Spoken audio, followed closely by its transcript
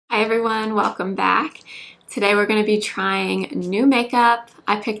Hi everyone, welcome back. Today we're going to be trying new makeup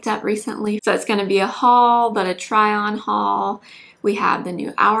I picked up recently. So it's going to be a haul, but a try-on haul. We have the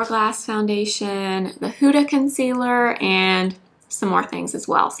new Hourglass Foundation, the Huda concealer, and some more things as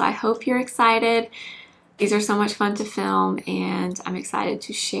well. So I hope you're excited. These are so much fun to film and I'm excited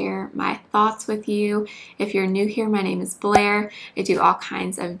to share my thoughts with you. If you're new here, my name is Blair. I do all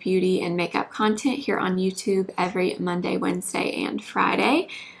kinds of beauty and makeup content here on YouTube every Monday, Wednesday, and Friday.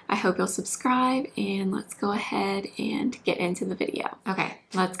 I hope you'll subscribe and let's go ahead and get into the video. Okay,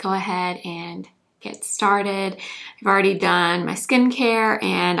 let's go ahead and get started. I've already done my skincare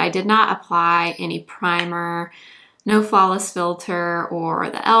and I did not apply any primer, no flawless filter or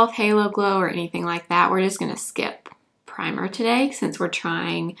the e.l.f. Halo Glow or anything like that. We're just gonna skip primer today since we're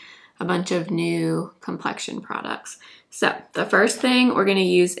trying a bunch of new complexion products. So the first thing we're gonna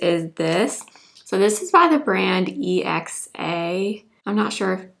use is this. So this is by the brand EXA. I'm not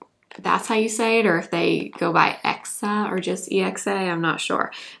sure if that's how you say it or if they go by EXA or just EXA, I'm not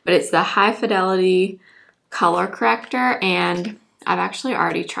sure. But it's the High Fidelity Color Corrector and I've actually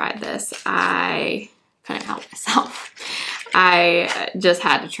already tried this. I couldn't help myself. I just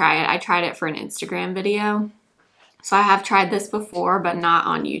had to try it. I tried it for an Instagram video. So I have tried this before, but not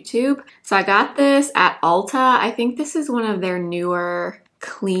on YouTube. So I got this at Ulta. I think this is one of their newer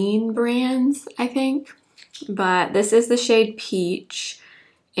clean brands, I think. But this is the shade Peach.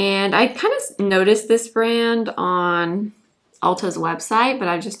 And I kind of noticed this brand on Ulta's website, but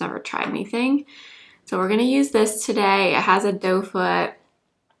I've just never tried anything. So we're gonna use this today. It has a doe foot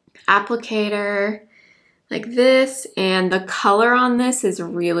applicator like this, and the color on this is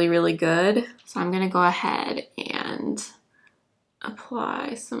really, really good. So I'm gonna go ahead and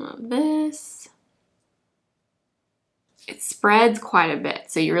apply some of this. It spreads quite a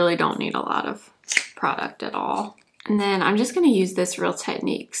bit, so you really don't need a lot of product at all. And then I'm just gonna use this Real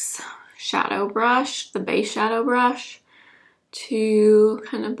Techniques shadow brush, the base shadow brush, to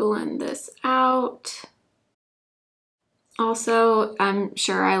kind of blend this out. Also, I'm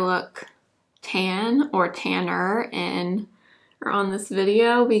sure I look tan or tanner on this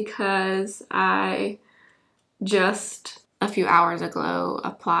video because I just a few hours ago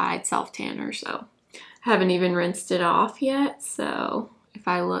applied self tanner, so I haven't even rinsed it off yet. So if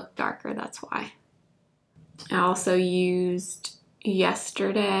I look darker, that's why. I also used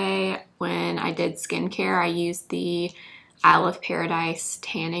yesterday when I did skincare, I used the Isle of Paradise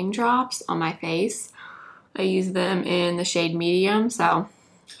tanning drops on my face. I used them in the shade medium, so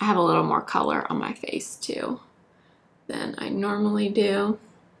I have a little more color on my face too than I normally do.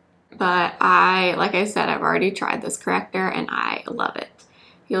 But like I said, I've already tried this corrector and I love it.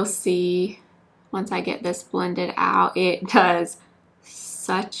 You'll see once I get this blended out, it does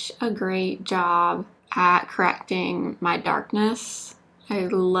such a great job at correcting my darkness. I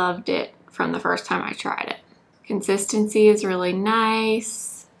loved it from the first time I tried it. Consistency is really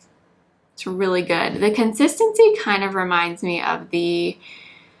nice. It's really good. The consistency kind of reminds me of the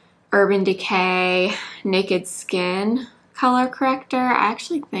Urban Decay Naked Skin color corrector. I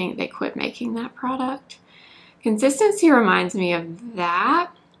actually think they quit making that product. Consistency reminds me of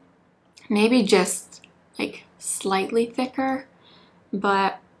that. Maybe just like slightly thicker,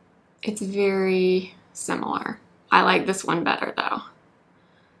 but it's very similar. I like this one better though.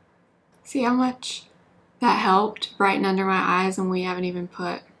 See how much that helped brighten under my eyes and we haven't even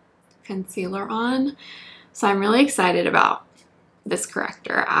put concealer on. So I'm really excited about this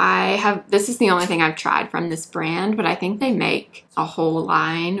corrector. This is the only thing I've tried from this brand, but I think they make a whole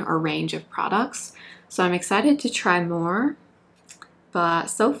line or range of products. So I'm excited to try more, but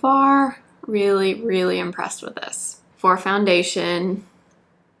so far, really, really impressed with this. For foundation,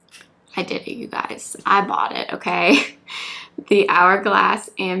 I did it, you guys. I bought it, okay? The Hourglass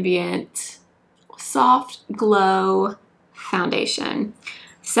Ambient Soft Glow Foundation.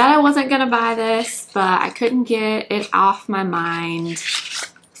 Said I wasn't gonna buy this, but I couldn't get it off my mind,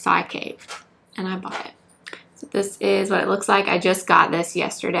 so I caved and I bought it. So this is what it looks like. I just got this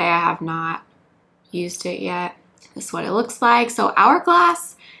yesterday. I have not used it yet. This is what it looks like. So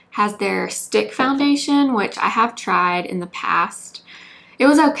Hourglass has their stick foundation, which I have tried in the past. It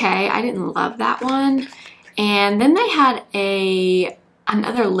was okay. I didn't love that one. And then they had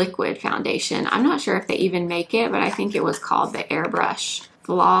another liquid foundation. I'm not sure if they even make it, but I think it was called the Airbrush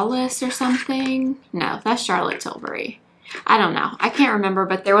Flawless or something. No, that's Charlotte Tilbury. I don't know. I can't remember,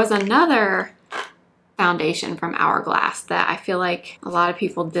 but there was another foundation from Hourglass that I feel like a lot of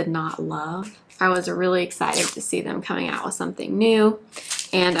people did not love. I was really excited to see them coming out with something new.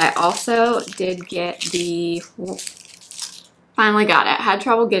 And I also did get finally got it. Had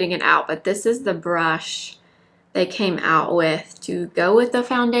trouble getting it out, but this is the brush they came out with to go with the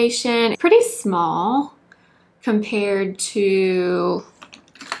foundation. Pretty small compared to,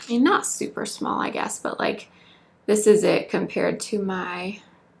 I mean, not super small, I guess, but like this is it compared to my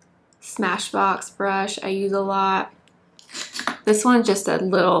Smashbox brush I use a lot. This one's just a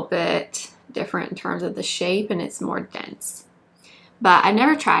little bit different in terms of the shape, and it's more dense. But I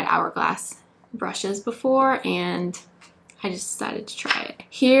never tried Hourglass brushes before, and I just decided to try it.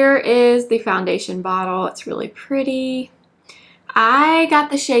 Here is the foundation bottle. It's really pretty. I got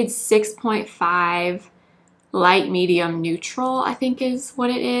the shade 6.5 light medium neutral, I think is what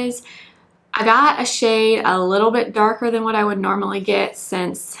it is. I got a shade a little bit darker than what I would normally get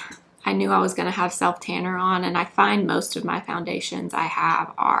since I knew I was going to have self tanner on, and I find most of my foundations I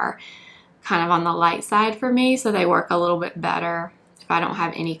have are kind of on the light side for me, so they work a little bit better if I don't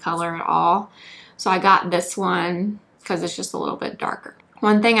have any color at all. So I got this one because it's just a little bit darker.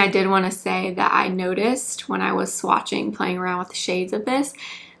 One thing I did want to say that I noticed when I was swatching, playing around with the shades of this,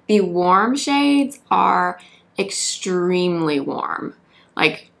 the warm shades are extremely warm,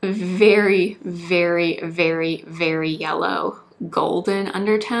 like very, very, very, very yellow, golden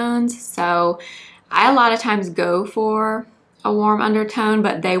undertones. So I a lot of times go for a warm undertone,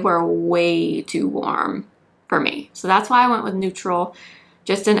 but they were way too warm for me. So that's why I went with neutral.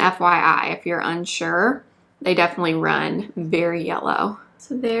 Just an FYI, if you're unsure, they definitely run very yellow.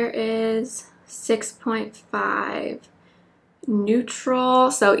 So there is 6.5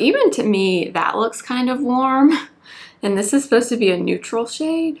 neutral. So even to me, that looks kind of warm. And this is supposed to be a neutral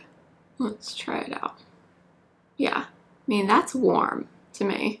shade. Let's try it out. Yeah, I mean, that's warm to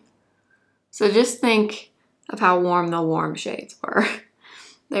me. So just think of how warm the warm shades were.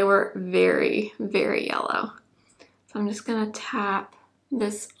 They were very, very yellow. So I'm just gonna tap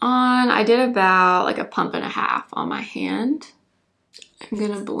this on. I did about like a pump and a half on my hand. I'm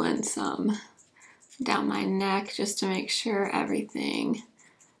gonna blend some down my neck just to make sure everything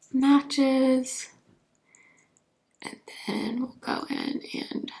matches. And then we'll go in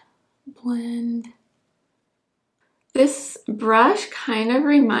and blend. This brush kind of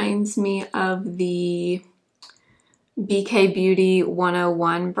reminds me of the BK Beauty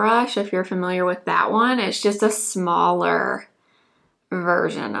 101 brush, if you're familiar with that one. It's just a smaller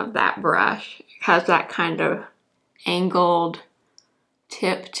version of that brush. It has that kind of angled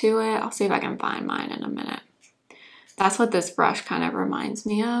tip to it. I'll see if I can find mine in a minute. That's what this brush kind of reminds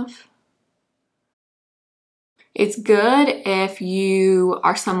me of. It's good if you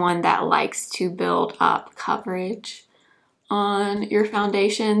are someone that likes to build up coverage on your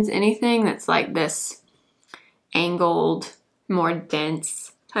foundations. Anything that's like this angled, more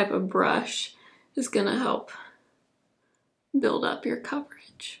dense type of brush is gonna help build up your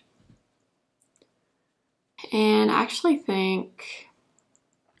coverage. And I actually think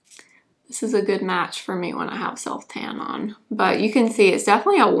this is a good match for me when I have self-tan on. But you can see it's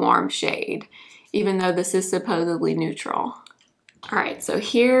definitely a warm shade, even though this is supposedly neutral. All right, so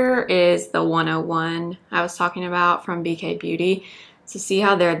here is the 101 I was talking about from BK Beauty. So see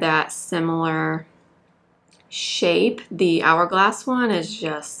how they're that similar shape? The Hourglass one is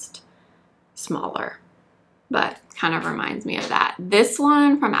just smaller, but kind of reminds me of that. This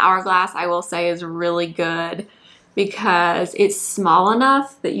one from Hourglass, I will say, is really good because it's small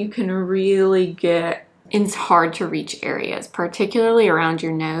enough that you can really get in hard to reach areas, particularly around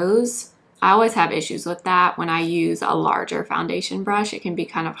your nose. I always have issues with that when I use a larger foundation brush. It can be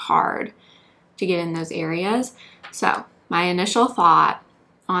kind of hard to get in those areas. So my initial thought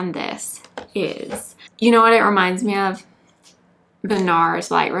on this is, you know what it reminds me of? The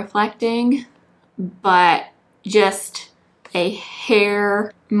NARS Light Reflecting, but just a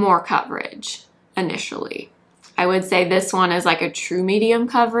hair more coverage initially. I would say this one is like a true medium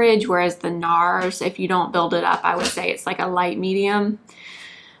coverage, whereas the NARS, if you don't build it up, I would say it's like a light medium.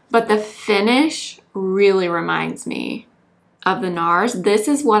 But the finish really reminds me of the NARS. This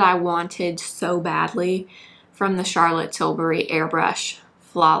is what I wanted so badly from the Charlotte Tilbury Airbrush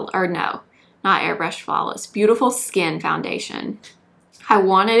Flawless, or no, not Airbrush Flawless, Beautiful Skin Foundation. I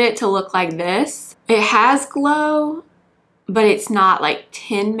wanted it to look like this. It has glow, but it's not like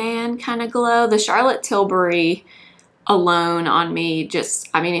Tin Man kind of glow. The Charlotte Tilbury alone on me just,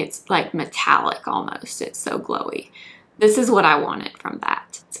 I mean, it's like metallic almost. It's so glowy. This is what I wanted from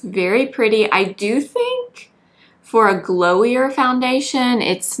that. It's very pretty. I do think for a glowier foundation,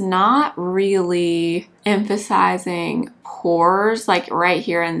 it's not really emphasizing pores, like right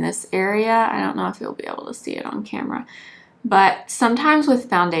here in this area. I don't know if you'll be able to see it on camera, but sometimes with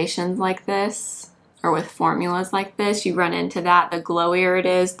foundations like this, or with formulas like this, you run into that. The glowier it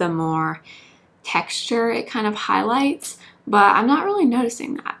is, the more texture it kind of highlights, but I'm not really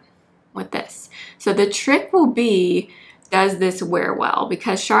noticing that. with this. So the trick will be, does this wear well?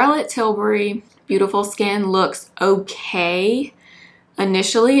 Because Charlotte Tilbury Beautiful Skin looks okay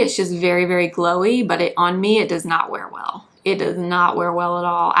initially. It's just very, very glowy, but on me, it does not wear well. It does not wear well at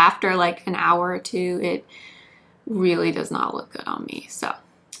all. After like an hour or two, it really does not look good on me. So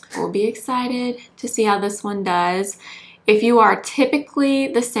we'll be excited to see how this one does. If you are typically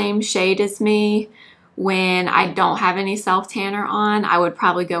the same shade as me, when I don't have any self-tanner on, I would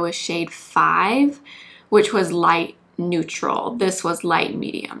probably go with shade 5, which was light neutral. This was light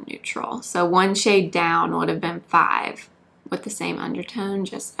medium neutral. So one shade down would have been 5 with the same undertone,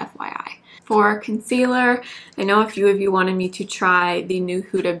 just FYI. For concealer, I know a few of you wanted me to try the new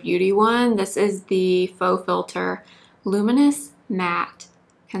Huda Beauty one. This is the Faux Filter Luminous Matte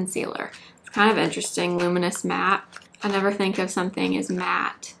Concealer. It's kind of interesting, luminous matte. I never think of something as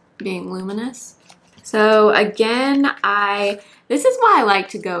matte being luminous. So again, this is why I like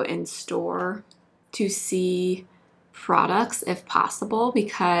to go in store to see products if possible,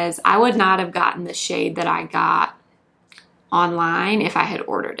 because I would not have gotten the shade that I got online if I had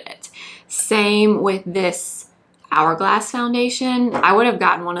ordered it. Same with this Hourglass foundation. I would have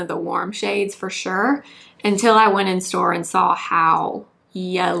gotten one of the warm shades for sure until I went in store and saw how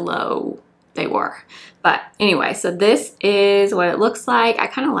yellow they were. But anyway, so this is what it looks like. I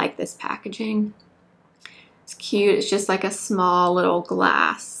kind of like this packaging. It's cute. It's just like a small little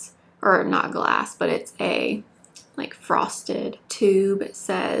glass, or not glass, but it's a like frosted tube. It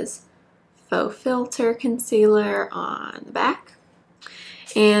says Faux Filter Concealer on the back.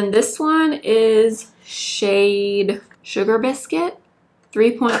 And this one is shade Sugar Biscuit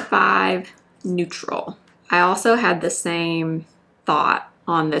 3.5 Neutral. I also had the same thought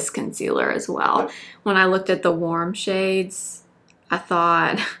on this concealer as well. When I looked at the warm shades, I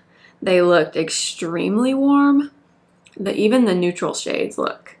thought they looked extremely warm. Even the neutral shades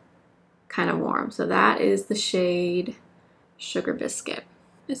look kind of warm. So that is the shade Sugar Biscuit.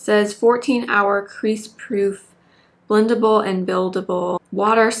 It says 14-hour crease-proof, blendable and buildable,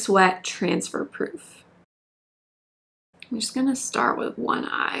 water, sweat, transfer-proof. I'm just gonna start with one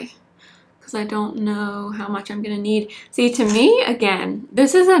eye because I don't know how much I'm gonna need. See, to me, again,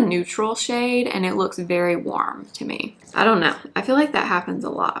 this is a neutral shade and it looks very warm to me. I don't know. I feel like that happens a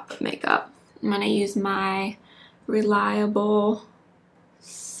lot with makeup. I'm gonna use my reliable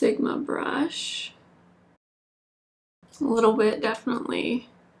Sigma brush. A little bit definitely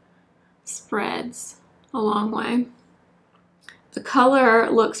spreads a long way. The color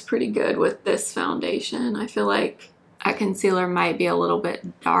looks pretty good with this foundation. I feel like that concealer might be a little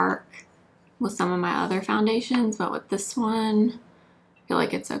bit dark with some of my other foundations, but with this one, I feel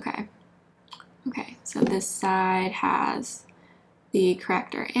like it's okay. Okay, so this side has the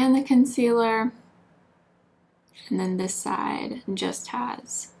corrector and the concealer, and then this side just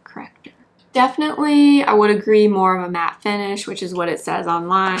has corrector. Definitely, I would agree, more of a matte finish, which is what it says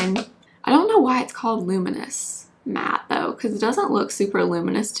online. I don't know why it's called Luminous Matte though, because it doesn't look super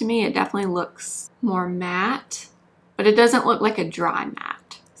luminous to me. It definitely looks more matte, but it doesn't look like a dry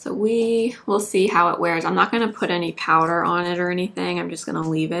matte. So we will see how it wears. I'm not going to put any powder on it or anything. I'm just going to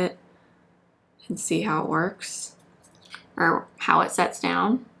leave it and see how it works, or how it sets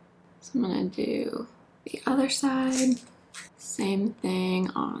down. So I'm going to do the other side. Same thing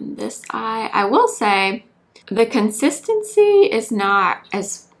on this eye. I will say the consistency is not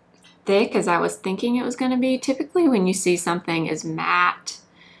as thick as I was thinking it was going to be. Typically when you see something as matte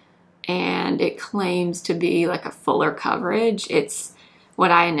and it claims to be like a fuller coverage, it's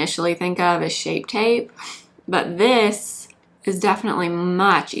what I initially think of as Shape Tape. But this is definitely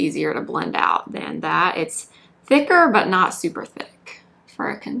much easier to blend out than that. It's thicker but not super thick for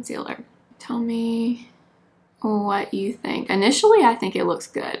a concealer. Tell me what you think. Initially, I think it looks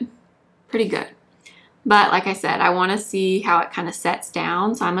good. Pretty good. But like I said, I want to see how it kind of sets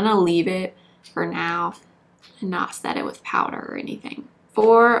down. So I'm going to leave it for now and not set it with powder or anything.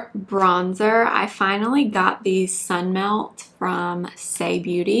 For bronzer, I finally got the Sun Melt from Saie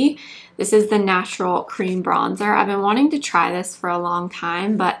Beauty. This is the natural cream bronzer. I've been wanting to try this for a long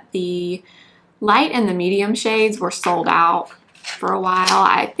time, but the light and the medium shades were sold out for a while.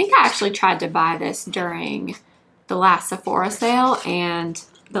 I think I actually tried to buy this during the last Sephora sale and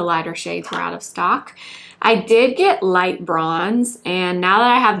the lighter shades were out of stock. I did get light bronze, and now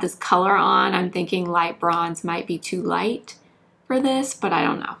that I have this color on, I'm thinking light bronze might be too light for this, but I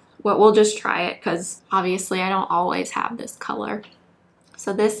don't know. Well, we'll just try it because obviously I don't always have this color.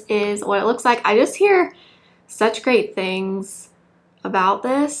 So this is what it looks like. I just hear such great things about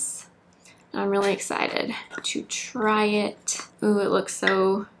this, and I'm really excited to try it. Ooh, it looks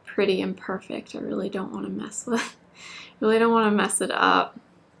so pretty and perfect. I really don't want to mess with, really don't want to mess it up.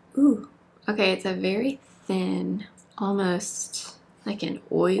 Ooh, okay, it's a very thin, almost like an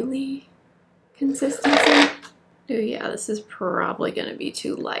oily consistency. Oh yeah, this is probably gonna be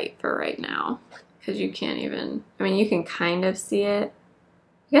too light for right now because you can't even, I mean, you can kind of see it.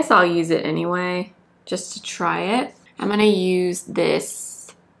 I guess I'll use it anyway, just to try it. I'm gonna use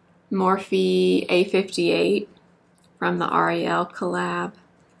this Morphe A58 from the Ariel collab.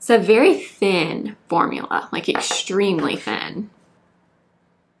 It's a very thin formula, like extremely thin.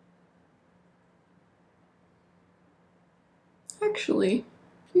 Actually,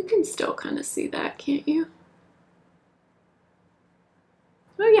 you can still kind of see that, can't you?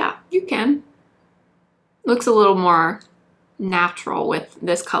 Oh yeah, you can. Looks a little more natural with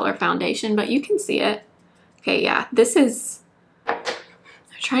this color foundation, but you can see it. Okay, yeah, this is, I'm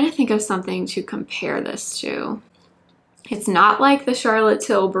trying to think of something to compare this to. It's not like the Charlotte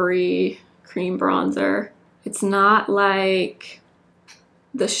Tilbury cream bronzer. It's not like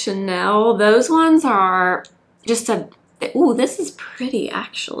the Chanel. Those ones are just a, ooh, this is pretty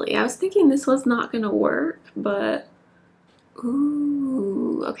actually. I was thinking this was not gonna work, but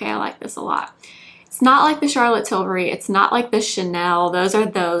ooh, okay, I like this a lot. It's not like the Charlotte Tilbury. It's not like the Chanel. Those are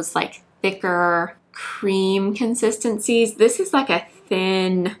those like thicker cream consistencies. This is like a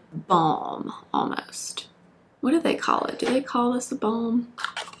thin balm almost. What do they call it? Do they call this a balm?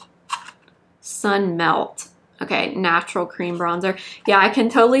 Sun Melt. Okay, natural cream bronzer. Yeah, I can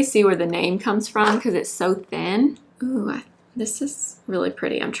totally see where the name comes from because it's so thin. Ooh, this is really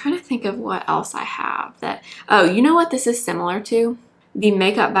pretty. I'm trying to think of what else I have that, oh, you know what this is similar to? The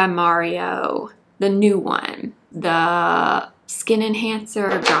Makeup by Mario, the new one, the Skin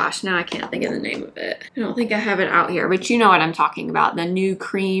Enhancer. Gosh, now I can't think of the name of it. I don't think I have it out here, but you know what I'm talking about, the new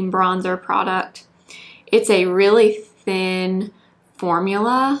cream bronzer product. It's a really thin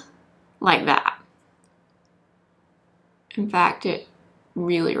formula like that. In fact, it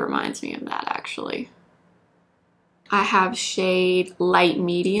really reminds me of that actually. I have shade Light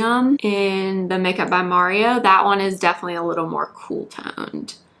Medium in the Makeup by Mario. That one is definitely a little more cool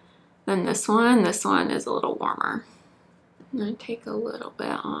toned than this one. This one is a little warmer. I'm gonna take a little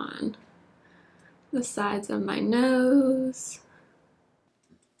bit on the sides of my nose.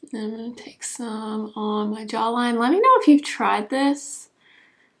 And I'm gonna take some on my jawline. Let me know if you've tried this.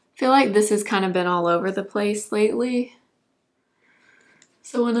 I feel like this has kind of been all over the place lately.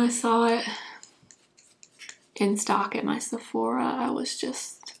 So when I saw it in stock at my Sephora, I was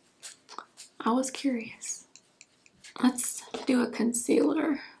curious. Let's do a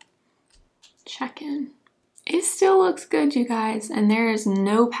concealer check-in. It still looks good, you guys, and there is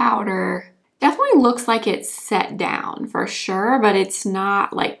no powder. Definitely looks like it's set down for sure, but it's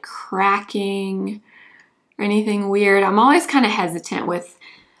not like cracking or anything weird. I'm always kind of hesitant with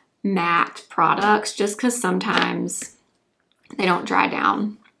matte products just because sometimes they don't dry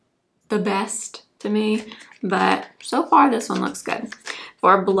down the best to me, but so far this one looks good.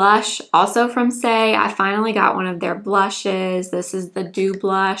 For blush, also from Saie, I finally got one of their blushes. This is the Dew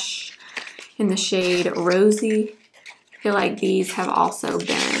blush in the shade Rosy. I feel like these have also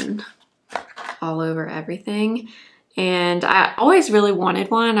been all over everything, and I always really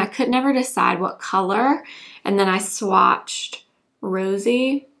wanted one. I could never decide what color, and then I swatched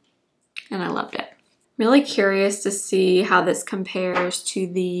Rosy and I loved it. Really curious to see how this compares to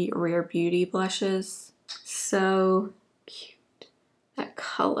the Rare Beauty blushes. So cute. That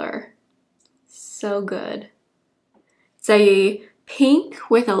color, so good. It's a pink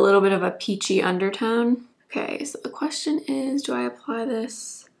with a little bit of a peachy undertone. Okay, so the question is, do I apply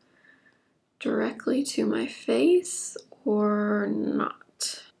this directly to my face or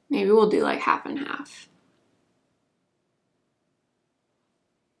not? Maybe we'll do like half and half.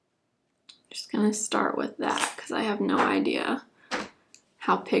 Just gonna start with that because I have no idea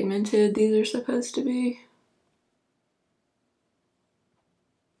how pigmented these are supposed to be.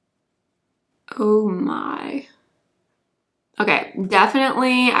 Oh my. Okay,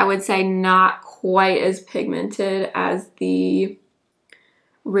 definitely I would say not quite as pigmented as the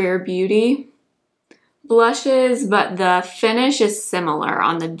Rare Beauty blushes, but the finish is similar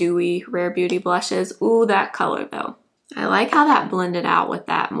on the Dewy Rare Beauty blushes. Ooh, that color though. I like how that blended out with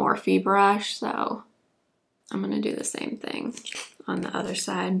that Morphe brush, so I'm gonna do the same thing on the other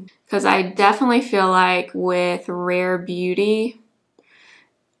side. Because I definitely feel like with Rare Beauty,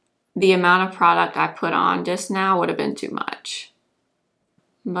 the amount of product I put on just now would have been too much.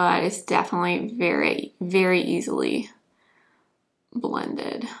 But it's definitely very, very easily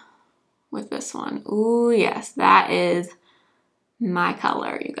blended with this one. Ooh, yes, that is my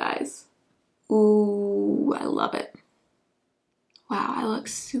color, you guys. Ooh, I love it. Wow, I look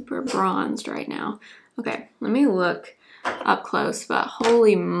super bronzed right now. Okay, let me look. up close, but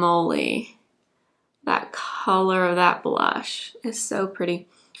holy moly, that color of that blush is so pretty.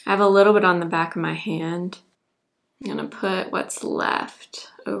 I have a little bit on the back of my hand. I'm gonna put what's left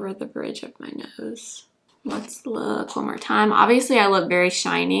over the bridge of my nose. Let's look one more time. Obviously I look very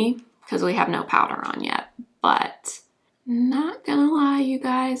shiny because we have no powder on yet, but not gonna lie, you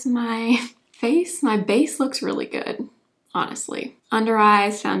guys, my base looks really good, honestly. Under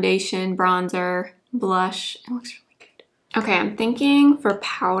eyes, foundation, bronzer, blush, it looks really good. Okay, I'm thinking for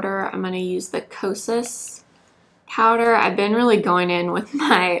powder, I'm gonna use the Kosas powder. I've been really going in with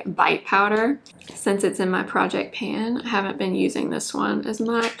my Bite powder since it's in my project pan. I haven't been using this one as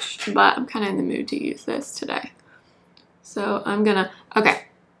much, but I'm kind of in the mood to use this today. So I'm gonna, okay.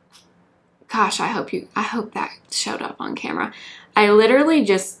 Gosh, I hope that showed up on camera. I literally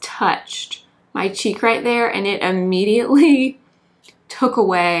just touched my cheek right there and it immediately took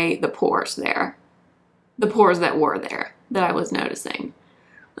away the pores there. The pores that were there that I was noticing.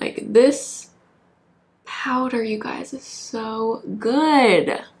 Like this powder, you guys, is so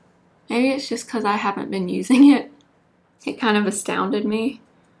good. Maybe it's just because I haven't been using it. It kind of astounded me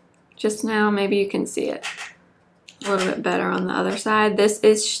just now. Maybe you can see it a little bit better on the other side. This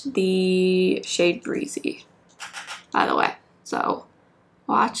is the shade Breezy, by the way. So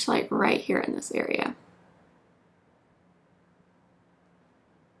watch like right here in this area.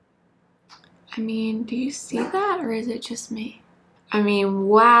 I mean, do you see that or is it just me? I mean,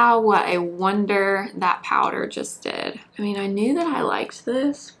 wow, what a wonder that powder just did. I mean, I knew that I liked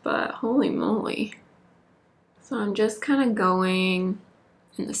this, but holy moly. So I'm just kind of going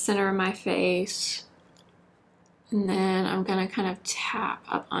in the center of my face. And then I'm gonna kind of tap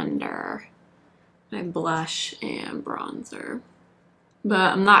up under my blush and bronzer.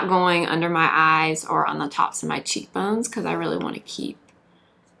 But I'm not going under my eyes or on the tops of my cheekbones because I really want to keep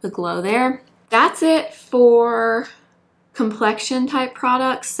the glow there. That's it for complexion type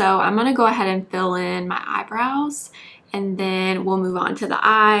products. So I'm gonna go ahead and fill in my eyebrows and then we'll move on to the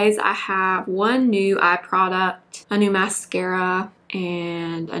eyes. I have one new eye product, a new mascara,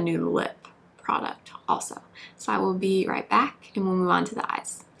 and a new lip product also. So I will be right back and we'll move on to the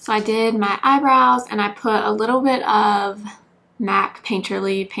eyes. So I did my eyebrows and I put a little bit of MAC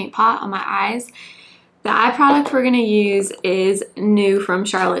Painterly Paint Pot on my eyes. The eye product we're gonna use is new from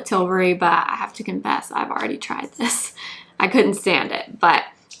Charlotte Tilbury, but I have to confess, I've already tried this. I couldn't stand it, but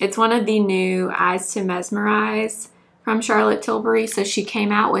it's one of the new Eyes to Mesmerize from Charlotte Tilbury. So she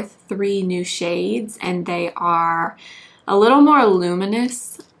came out with 3 new shades and they are a little more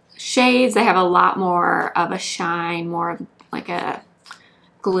luminous shades. They have a lot more of a shine, more of like a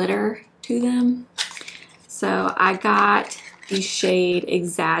glitter to them. So I got the shade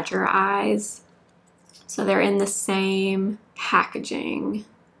Exagger Eyes. So they're in the same packaging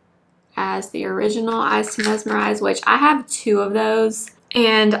as the original Eyes to Mesmerize, which I have 2 of those.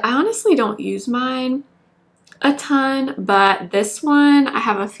 And I honestly don't use mine a ton, but this one I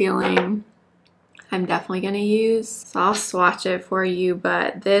have a feeling I'm definitely gonna use. So I'll swatch it for you,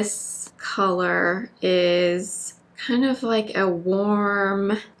 but this color is kind of like a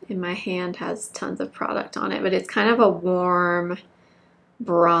warm, and my hand has tons of product on it, but it's kind of a warm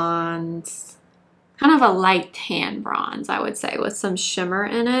bronze, kind of a light tan bronze, I would say, with some shimmer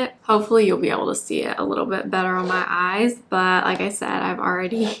in it. Hopefully you'll be able to see it a little bit better on my eyes, but like I said, I've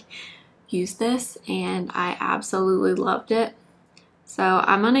already used this and I absolutely loved it. So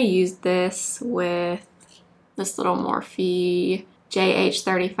I'm gonna use this with this little Morphe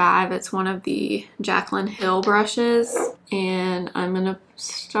JH35. It's one of the Jaclyn Hill brushes. And I'm gonna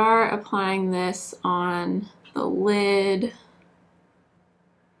start applying this on the lid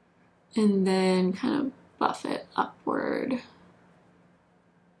and then kind of buff it upward.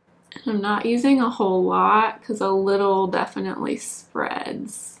 And I'm not using a whole lot because a little definitely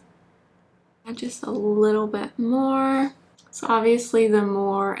spreads. Just a little bit more. So obviously the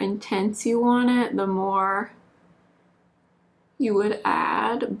more intense you want it, the more you would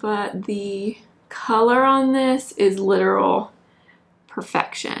add, but the color on this is literal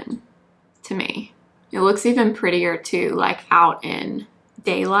perfection to me. It looks even prettier too, like out in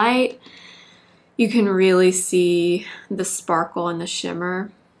daylight. You can really see the sparkle and the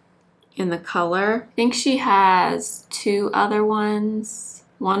shimmer in the color. I think she has 2 other ones.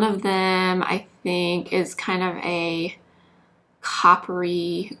 One of them I think is kind of a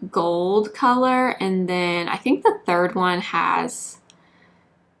coppery gold color, and then I think the third one has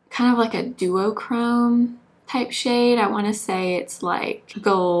kind of like a duochrome type shade. I want to say it's like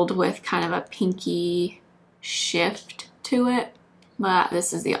gold with kind of a pinky shift to it, but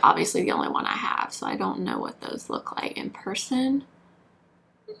this is obviously the only one I have, so I don't know what those look like in person,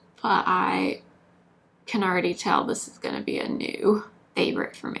 but I can already tell this is going to be a new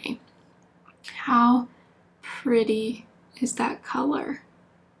favorite for me. How pretty is that color?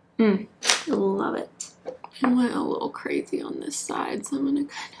 Love it. I went a little crazy on this side, so I'm going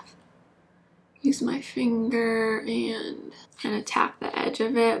to kind of use my finger and kind of tap the edge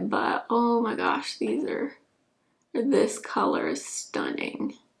of it, but oh my gosh, this color is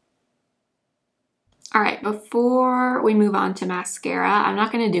stunning. All right, before we move on to mascara, I'm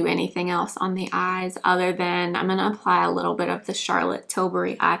not going to do anything else on the eyes other than I'm going to apply a little bit of the Charlotte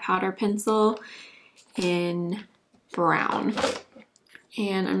Tilbury eye powder pencil in brown.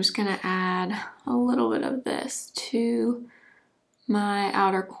 And I'm just going to add a little bit of this to my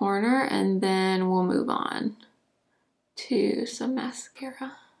outer corner, and then we'll move on to some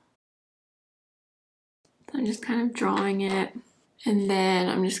mascara. So I'm just kind of drawing it, and then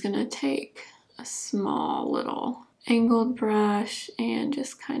I'm just going to take a small little angled brush and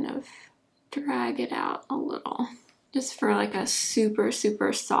just kind of drag it out a little, just for like a super,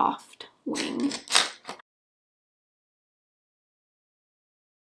 super soft wing.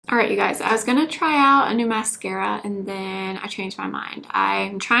 All right, you guys, I was gonna try out a new mascara and then I changed my mind.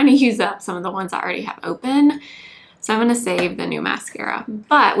 I'm trying to use up some of the ones I already have open, so I'm gonna save the new mascara.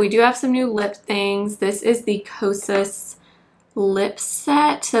 But we do have some new lip things. This is the Kosas lip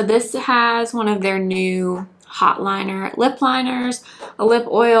set. So this has one of their new hot liner lip liners, a lip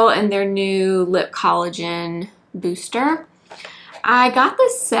oil, and their new lip collagen booster. I got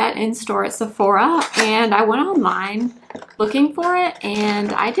this set in store at Sephora and I went online looking for it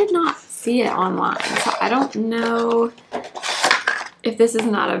and I did not see it online. So I don't know if this is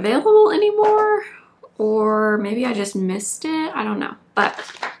not available anymore or maybe I just missed it. I don't know, but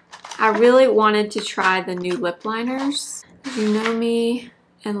I really wanted to try the new lip liners. You know me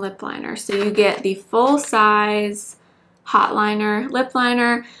and lip liner. So you get the full size hot liner, lip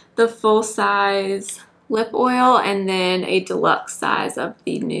liner, the full size lip oil, and then a deluxe size of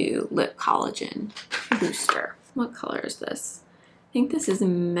the new lip collagen booster. What color is this? I think this is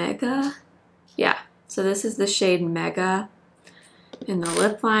Mega. Yeah, so this is the shade Mega in the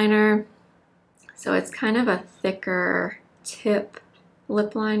lip liner. So it's kind of a thicker tip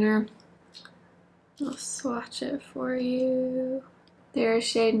lip liner. I'll swatch it for you. There's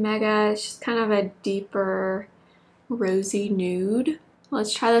shade Mega. It's just kind of a deeper rosy nude.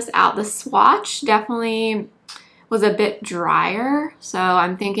 Let's try this out. The swatch definitely was a bit drier, so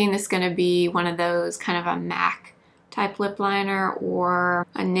I'm thinking this is going to be one of those kind of a MAC type lip liner or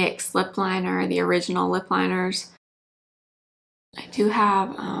a NYX lip liner, the original lip liners. I do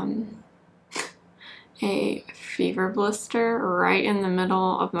have a fever blister right in the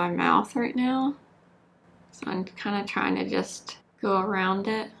middle of my mouth right now. So I'm kind of trying to just go around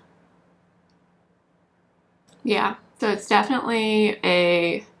it. Yeah, so it's definitely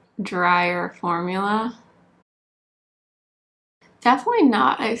a drier formula. Definitely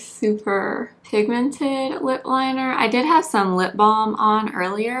not a super pigmented lip liner. I did have some lip balm on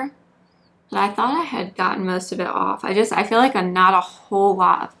earlier, but I thought I had gotten most of it off. I feel like not a whole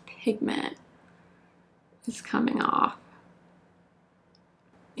lot of pigment is coming off.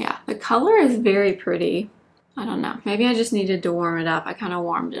 Yeah, the color is very pretty. I don't know, maybe I just needed to warm it up. I kind of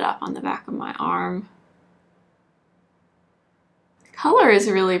warmed it up on the back of my arm. The color is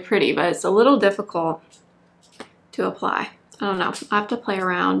really pretty, but it's a little difficult to apply. I don't know, I have to play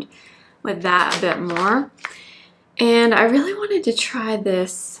around with that a bit more. And I really wanted to try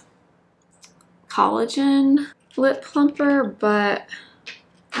this collagen lip plumper, but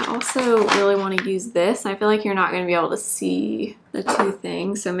I also really want to use this. I feel like you're not going to be able to see the two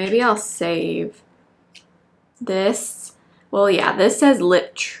things, so maybe I'll save this. Well, yeah, this says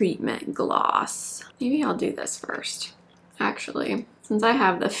lip treatment gloss. Maybe I'll do this first. Actually, since I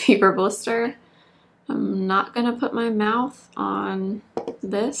have the fever blister, I'm not gonna put my mouth on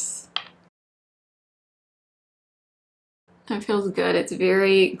this. It feels good. It's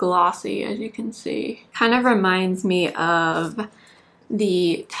very glossy, as you can see. Kind of reminds me of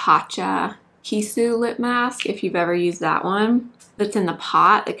the Tatcha Kisu lip mask, if you've ever used that one. That's in the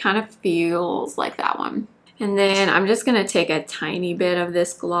pot. It kind of feels like that one. And then I'm just gonna take a tiny bit of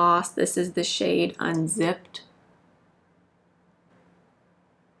this gloss. This is the shade Unzipped.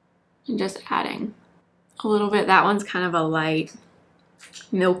 And just adding a little bit. That one's kind of a light,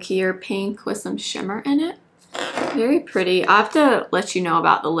 milkier pink with some shimmer in it. Very pretty. I'll have to let you know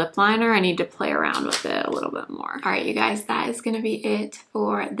about the lip liner. I need to play around with it a little bit more. All right, you guys, that is gonna be it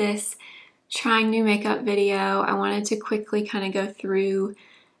for this trying new makeup video. I wanted to quickly kind of go through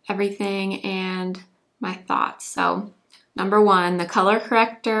everything and my thoughts. So number one, the color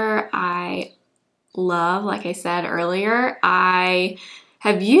corrector I love. Like I said earlier, I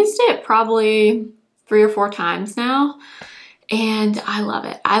have used it probably 3 or 4 times now, and I love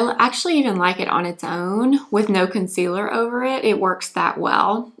it. I actually even like it on its own with no concealer over it. It works that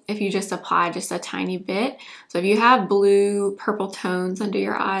well if you just apply just a tiny bit. So if you have blue, purple tones under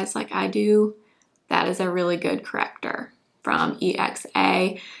your eyes like I do, that is a really good corrector from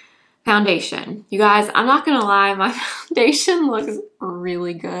EXA Foundation. You guys, I'm not gonna lie, my foundation looks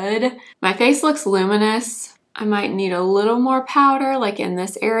really good. My face looks luminous. I might need a little more powder like in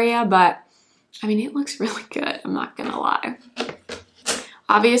this area, but I mean, it looks really good. I'm not gonna lie.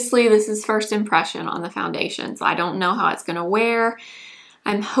 Obviously, this is first impression on the foundation, so I don't know how it's gonna wear.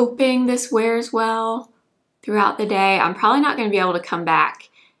 I'm hoping this wears well throughout the day. I'm probably not gonna be able to come back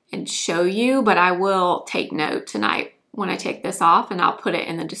and show you, but I will take note tonight when I take this off, and I'll put it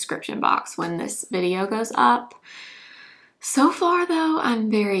in the description box when this video goes up. So far though,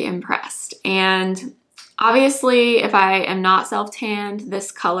 I'm very impressed. And obviously, if I am not self-tanned,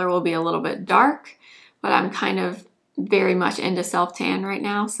 this color will be a little bit dark, but I'm kind of very much into self-tan right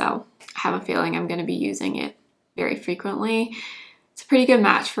now, so I have a feeling I'm gonna be using it very frequently. It's a pretty good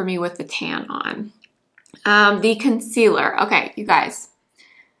match for me with the tan on. The concealer. Okay, you guys,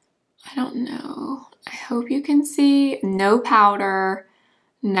 I don't know. I hope you can see no powder,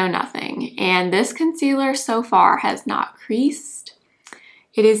 no nothing. And this concealer so far has not creased.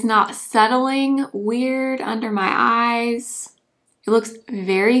 It is not settling weird under my eyes. It looks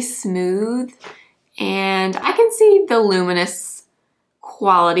very smooth, and I can see the luminous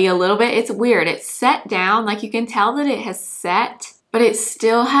quality a little bit. It's weird. It's set down, like you can tell that it has set, but it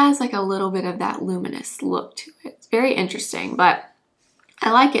still has like a little bit of that luminous look to it. It's very interesting, but I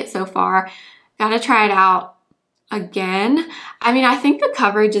like it so far. Gotta try it out again. I mean, I think the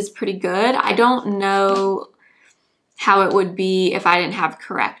coverage is pretty good. I don't know how it would be if I didn't have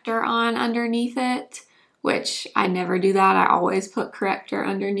corrector on underneath it, which I never do that. I always put corrector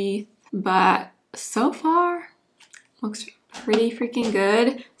underneath, but so far looks pretty freaking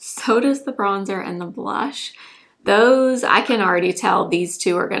good. So does the bronzer and the blush. Those, I can already tell these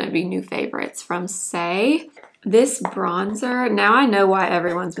two are gonna be new favorites from Saie. This bronzer, now I know why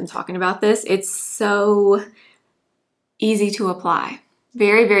everyone's been talking about this. It's so easy to apply.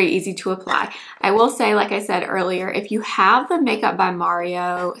 Very, very easy to apply. I will say, like I said earlier, if you have the Makeup by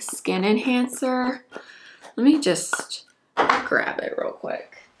Mario Skin Enhancer, let me just grab it real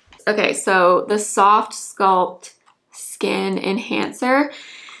quick. Okay, so the Soft Sculpt Skin Enhancer,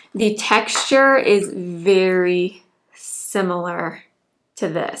 the texture is very similar to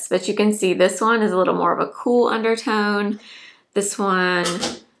this, but you can see this one is a little more of a cool undertone. This one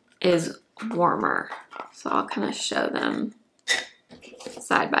is warmer. So I'll kind of show them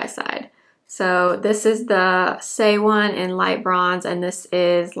side by side. So this is the Saie one in light bronze, and this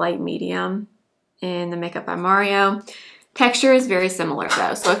is light medium in the Makeup by Mario. Texture is very similar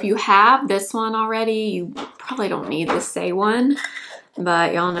though. So if you have this one already, you probably don't need the Saie one,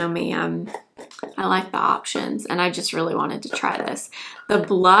 but y'all know me, I like the options, and I just really wanted to try this. The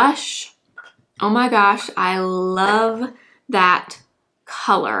blush, oh my gosh, I love that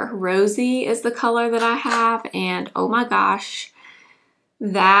color. Rosy is the color that I have, and oh my gosh,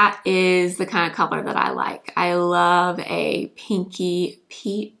 that is the kind of color that I like. I love a pinky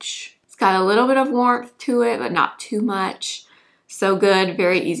peach. It's got a little bit of warmth to it, but not too much. So good,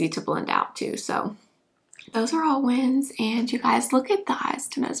 very easy to blend out too. So those are all wins, and you guys, look at the eyes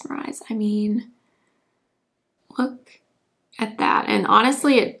to mesmerize. I mean, look at that. And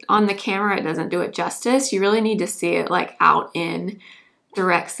honestly, on the camera, it doesn't do it justice. You really need to see it like out in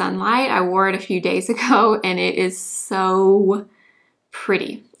direct sunlight. I wore it a few days ago, and it is so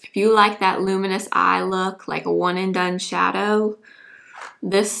pretty. If you like that luminous eye look, like a one and done shadow,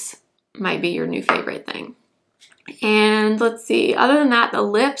 this might be your new favorite thing. And let's see, other than that, the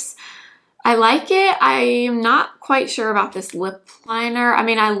lips, I like it. I'm not quite sure about this lip liner. I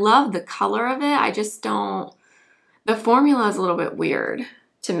mean, I love the color of it. I just don't, the formula is a little bit weird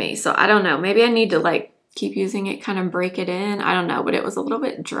to me. So I don't know, maybe I need to like keep using it, kind of break it in. I don't know, but it was a little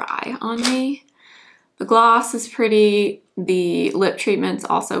bit dry on me. The gloss is pretty. The lip treatment's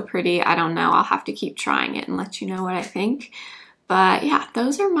also pretty. I don't know. I'll have to keep trying it and let you know what I think. But yeah,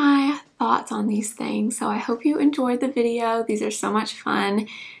 those are my thoughts on these things. So I hope you enjoyed the video. These are so much fun.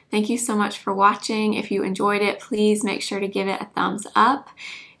 Thank you so much for watching. If you enjoyed it, please make sure to give it a thumbs up.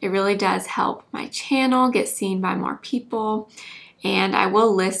 It really does help my channel get seen by more people. And I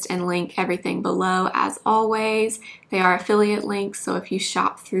will list and link everything below as always. They are affiliate links, so if you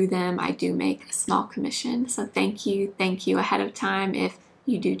shop through them, I do make a small commission. So thank you ahead of time if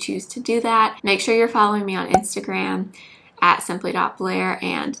you do choose to do that. Make sure you're following me on Instagram at simply.blair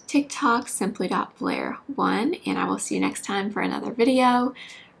and TikTok simply.blair1, and I will see you next time for another video.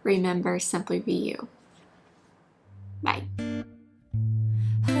 Remember, simply be you. Bye.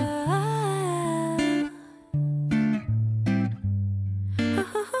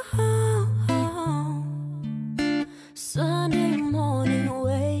 Sunday morning,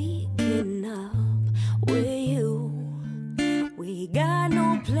 waking up with you. We got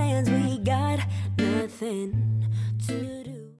no plans, we got nothing to do.